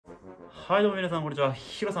はいどうも皆さんこんにちは、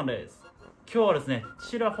ヒロさんです。今日はですね、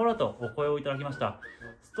ちらほらとお声をいただきました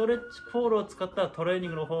ストレッチポールを使ったトレーニ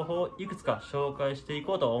ングの方法をいくつか紹介してい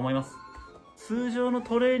こうと思います。通常の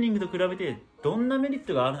トレーニングと比べてどんなメリッ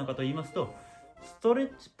トがあるのかと言いますと、ストレ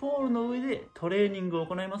ッチポールの上でトレーニングを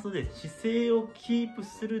行いますので、姿勢をキープ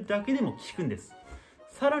するだけでも効くんです。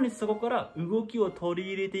さらにそこから動きを取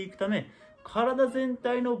り入れていくため、体全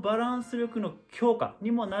体のバランス力の強化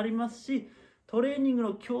にもなりますし、トレーニング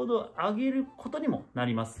の強度を上げることにもな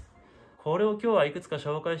ります。これを今日はいくつか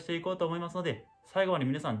紹介していこうと思いますので、最後まで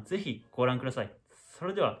皆さんぜひご覧ください。そ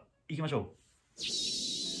れでは行きましょ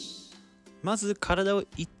まず体を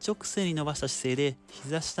一直線に伸ばした姿勢で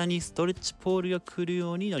膝下にストレッチポールが来る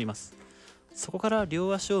ように乗ります。そこから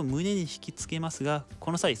両足を胸に引きつけますが、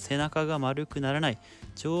この際背中が丸くならない、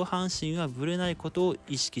上半身がぶれないことを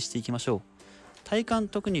意識していきましょう。体幹、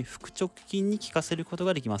特に腹直筋に効かせること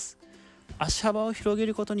ができます。足幅を広げ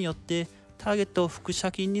ることによってターゲットを腹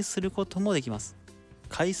斜筋にすることもできます。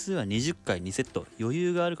回数は20回2セット、余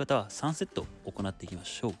裕がある方は3セット行っていきま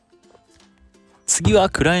しょう。次は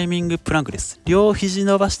クライミングプランクです。両肘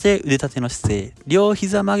伸ばして腕立ての姿勢、両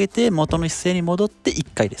膝曲げて元の姿勢に戻って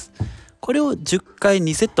1回です。これを10回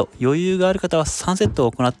2セット、余裕がある方は3セッ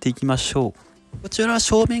ト行っていきましょう。こちらは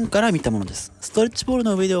正面から見たものです。ストレッチポール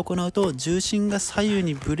の上で行うと重心が左右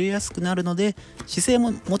にぶれやすくなるので、姿勢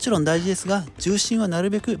ももちろん大事ですが、重心はなる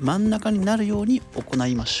べく真ん中になるように行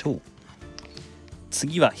いましょう。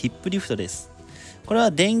次はヒップリフトです。これは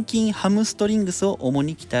臀筋ハムストリングスを主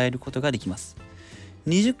に鍛えることができます。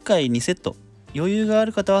20回2セット、余裕があ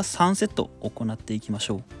る方は3セット行っていきまし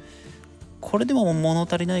ょう。これでも物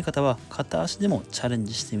足りない方は片足でもチャレン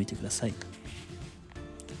ジしてみてください。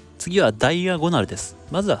次はダイアゴナルです。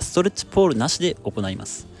まずはストレッチポールなしで行いま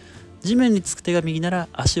す。地面につく手が右なら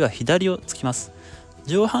足は左をつきます。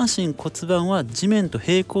上半身骨盤は地面と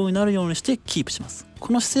平行になるようにしてキープします。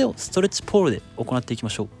この姿勢をストレッチポールで行っていき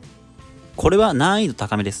ましょう。これは難易度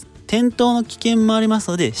高めです。転倒の危険もありま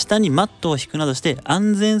すので、下にマットを引くなどして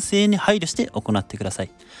安全性に配慮して行ってくださ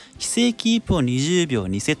い。姿勢キープを20秒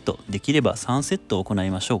2セット、できれば3セット行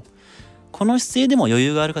いましょう。この姿勢でも余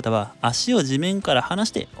裕がある方は足を地面から離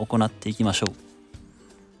して行っていきましょう。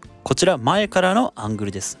こちら前からのアング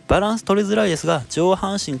ルです。バランス取りづらいですが、上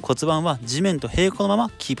半身骨盤は地面と平行のまま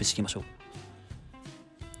キープしていきましょう。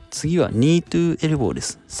次はニートゥエルボーで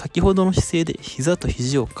す。先ほどの姿勢で膝と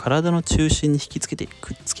肘を体の中心に引きつけて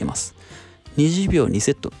くっつけます。20秒2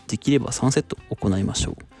セット、できれば3セット行いまし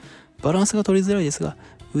ょう。バランスが取りづらいですが、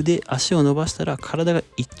腕、足を伸ばしたら体が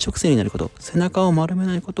一直線になること、背中を丸め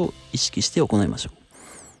ないことを意識して行いましょう。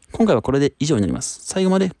今回はこれで以上になります。最後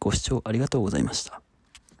までご視聴ありがとうございました。